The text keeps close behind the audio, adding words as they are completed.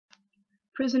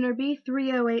Prisoner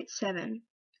B-3087,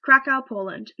 Krakow,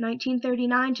 Poland, 1939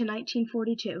 to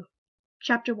 1942.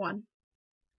 Chapter 1.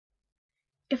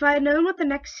 If I had known what the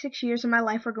next 6 years of my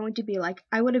life were going to be like,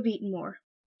 I would have eaten more.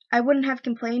 I wouldn't have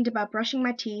complained about brushing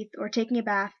my teeth, or taking a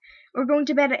bath, or going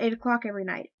to bed at 8 o'clock every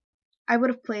night. I would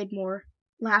have played more,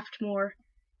 laughed more.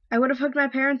 I would have hugged my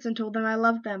parents and told them I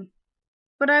loved them.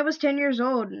 But I was 10 years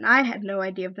old, and I had no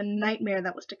idea of the nightmare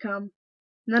that was to come.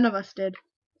 None of us did.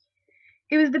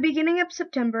 It was the beginning of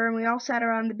September, and we all sat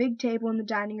around the big table in the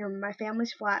dining room of my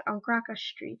family's flat on Krakow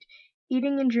Street,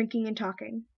 eating and drinking and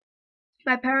talking.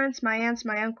 My parents, my aunts,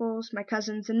 my uncles, my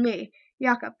cousins, and me,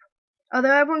 Jakob,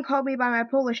 although everyone called me by my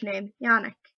Polish name,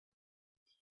 Yanek.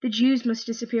 The Jews must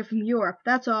disappear from Europe,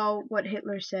 that's all what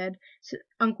Hitler said,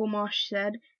 Uncle Mosh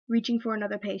said, reaching for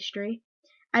another pastry.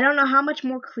 I don't know how much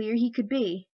more clear he could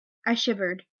be. I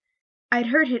shivered. I'd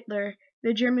heard Hitler,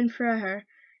 the German Führer,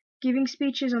 giving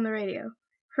speeches on the radio.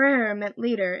 Führer meant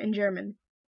leader in German.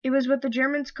 It was what the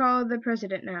Germans call the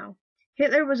president now.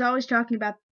 Hitler was always talking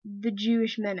about the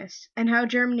Jewish menace, and how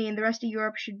Germany and the rest of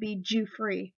Europe should be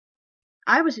Jew-free.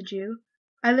 I was a Jew.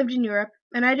 I lived in Europe,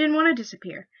 and I didn't want to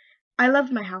disappear. I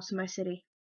loved my house and my city.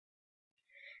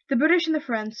 The British and the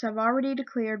French have already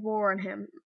declared war on him,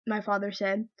 my father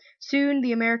said. Soon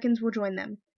the Americans will join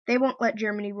them. They won't let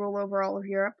Germany rule over all of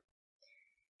Europe.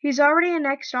 He's already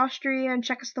annexed Austria and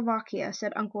Czechoslovakia,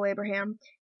 said Uncle Abraham,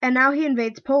 and now he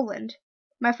invades Poland.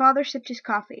 My father sipped his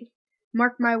coffee.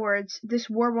 Mark my words, this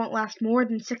war won't last more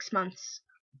than 6 months.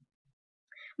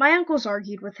 My uncles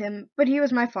argued with him, but he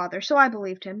was my father, so I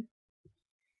believed him.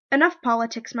 Enough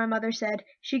politics, my mother said.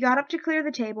 She got up to clear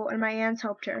the table, and my aunts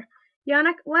helped her.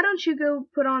 Yanek, why don't you go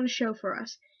put on a show for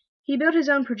us? He built his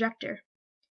own projector.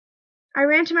 I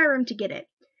ran to my room to get it.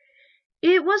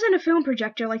 It wasn't a film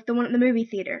projector like the one at the movie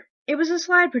theater. It was a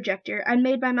slide projector I'd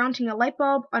made by mounting a light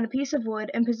bulb on a piece of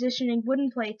wood and positioning wooden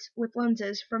plates with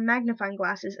lenses from magnifying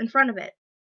glasses in front of it.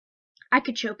 I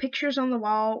could show pictures on the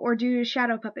wall or do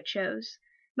shadow puppet shows.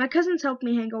 My cousins helped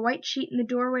me hang a white sheet in the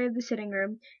doorway of the sitting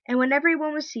room, and when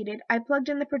everyone was seated, I plugged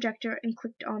in the projector and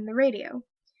clicked on the radio.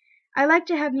 I like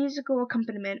to have musical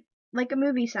accompaniment, like a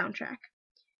movie soundtrack.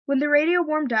 When the radio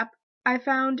warmed up, I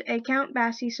found a Count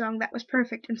Basie song that was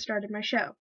perfect and started my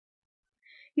show.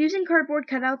 Using cardboard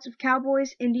cutouts of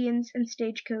cowboys, Indians, and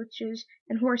stagecoaches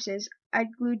and horses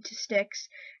I'd glued to sticks,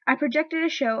 I projected a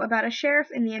show about a sheriff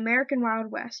in the American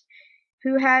Wild West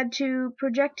who had to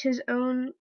protect his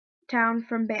own town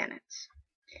from bandits.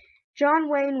 John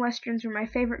Wayne westerns were my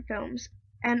favorite films,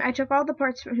 and I took all the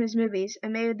parts from his movies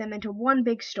and made them into one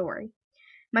big story.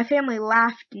 My family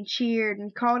laughed and cheered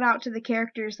and called out to the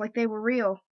characters like they were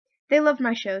real. They loved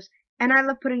my shows, and I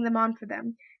loved putting them on for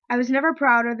them. I was never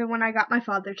prouder than when I got my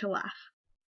father to laugh.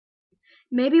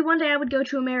 Maybe one day I would go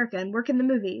to America and work in the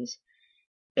movies.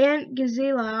 Aunt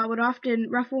Gazela would often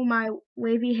ruffle my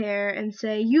wavy hair and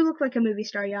say, "You look like a movie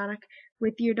star, Yanek,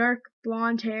 with your dark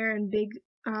blonde hair and big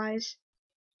eyes."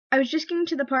 I was just getting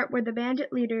to the part where the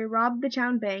bandit leader robbed the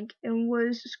town bank and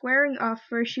was squaring off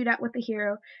for a shootout with the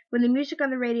hero when the music on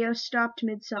the radio stopped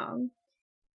mid-song.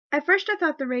 At first I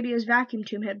thought the radio's vacuum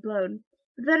tube had blown,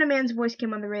 but then a man's voice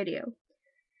came on the radio.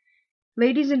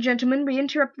 "Ladies and gentlemen, we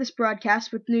interrupt this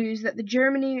broadcast with news that the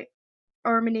German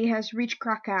army has reached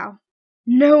Krakow."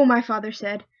 "No," my father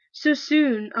said. "So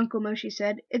soon," Uncle Moshe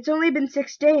said. "It's only been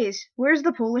 6 days. Where's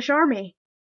the Polish army?"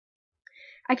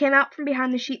 I came out from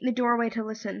behind the sheet in the doorway to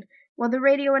listen, while the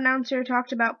radio announcer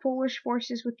talked about Polish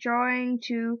forces withdrawing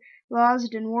to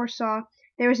Lodz and Warsaw.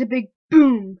 There was a big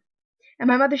boom, and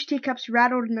my mother's teacups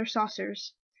rattled in their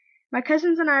saucers. My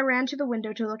cousins and I ran to the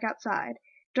window to look outside.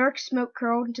 Dark smoke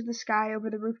curled into the sky over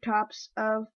the rooftops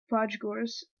of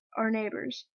Podgórz, our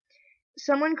neighbors.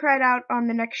 Someone cried out on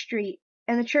the next street,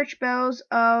 and the church bells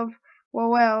of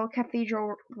Wawel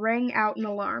Cathedral rang out in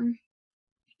alarm.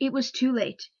 It was too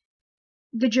late.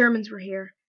 The Germans were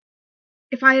here.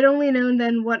 If I had only known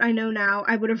then what I know now,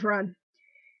 I would have run.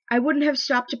 I wouldn't have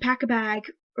stopped to pack a bag,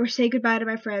 or say goodbye to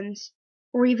my friends,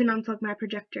 or even unplug my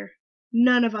projector.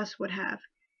 None of us would have.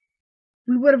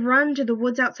 We would have run to the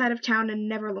woods outside of town and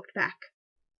never looked back.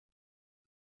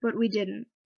 But we didn't.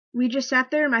 We just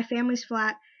sat there in my family's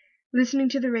flat, listening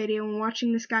to the radio and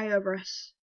watching the sky over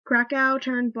us. Krakow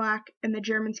turned black, and the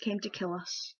Germans came to kill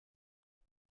us.